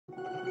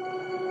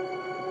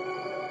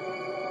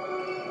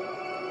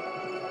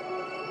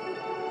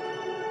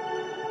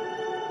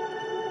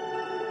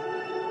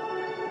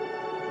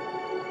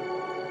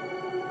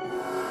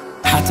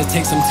Had to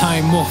take some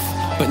time off,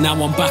 but now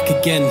I'm back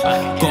again.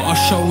 Gotta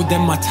show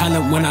them my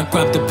talent when I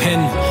grab the pen.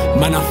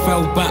 Man, I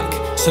fell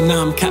back, so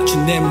now I'm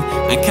catching them,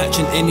 and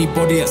catching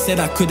anybody that said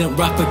I couldn't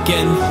rap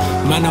again.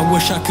 Man, I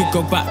wish I could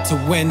go back to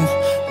when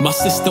my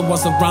sister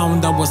was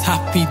around, I was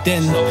happy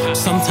then.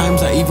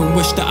 Sometimes I even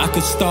wish that I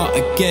could start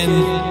again.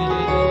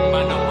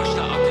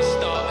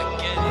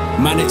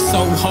 Man, it's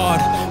so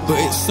hard, but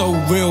it's so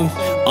real.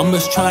 I'm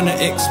just trying to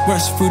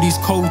express through these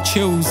cold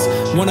chills.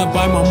 Wanna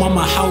buy my mum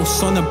a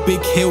house on a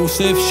big hill,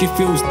 so if she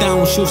feels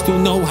down, she'll still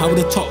know how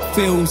the top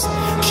feels.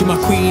 She my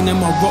queen and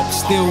my rock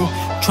still.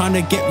 Trying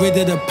to get rid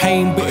of the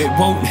pain, but it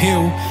won't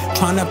heal.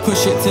 Trying to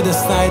push it to the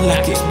side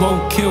like it's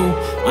won't kill.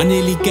 I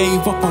nearly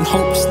gave up on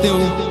hope still.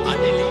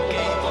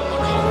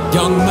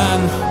 Young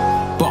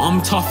man, but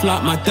I'm tough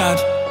like my dad.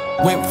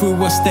 Went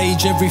through a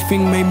stage,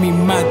 everything made me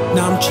mad.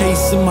 Now I'm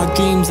chasing my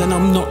dreams and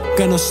I'm not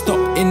gonna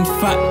stop, in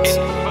fact,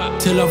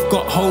 till I've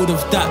got hold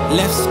of that.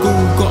 Left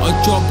school, got a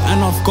job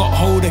and I've got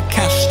hold of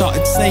cash.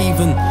 Started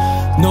saving,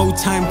 no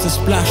time to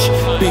splash.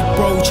 Big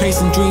bro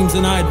chasing dreams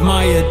and I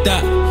admire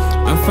that.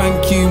 And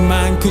thank you,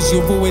 man, cause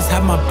you've always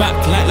had my back.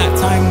 Like that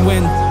time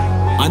when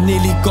I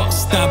nearly got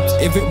stabbed.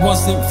 If it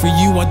wasn't for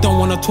you, I don't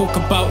wanna talk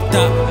about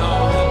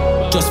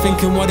that. Just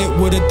thinking what it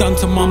would've done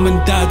to mum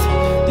and dad.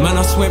 Man,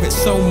 I swear it's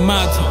so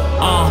mad.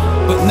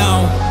 But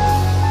now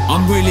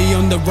I'm really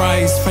on the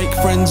rise. Fake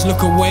friends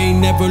look away,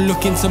 never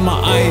look into my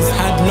eyes.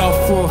 Had love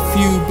for a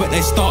few, but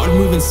they started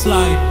moving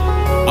sly.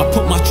 I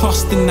put my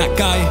trust in that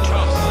guy.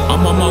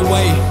 I'm on my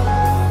way,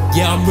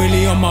 yeah, I'm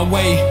really on my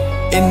way.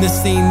 In the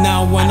scene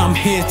now when I'm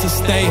here to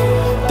stay.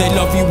 They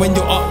love you when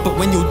you're up, but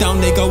when you're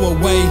down they go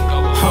away.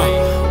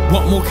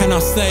 What more can I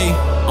say?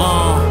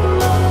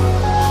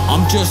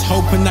 I'm just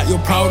hoping that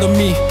you're proud of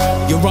me.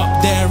 You're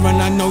up there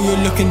and I know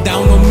you're looking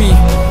down on me,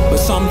 but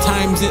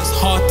sometimes it's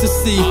hard to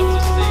see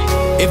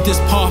if this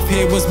path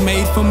here was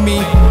made for me,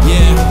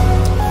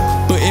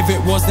 yeah. But if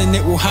it was, then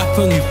it will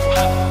happen.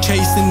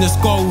 Chasing this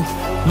goal,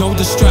 no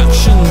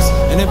distractions.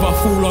 And if I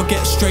fall, I'll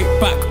get straight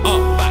back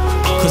up,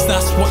 cause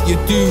that's what you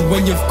do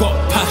when you've got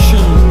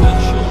passion.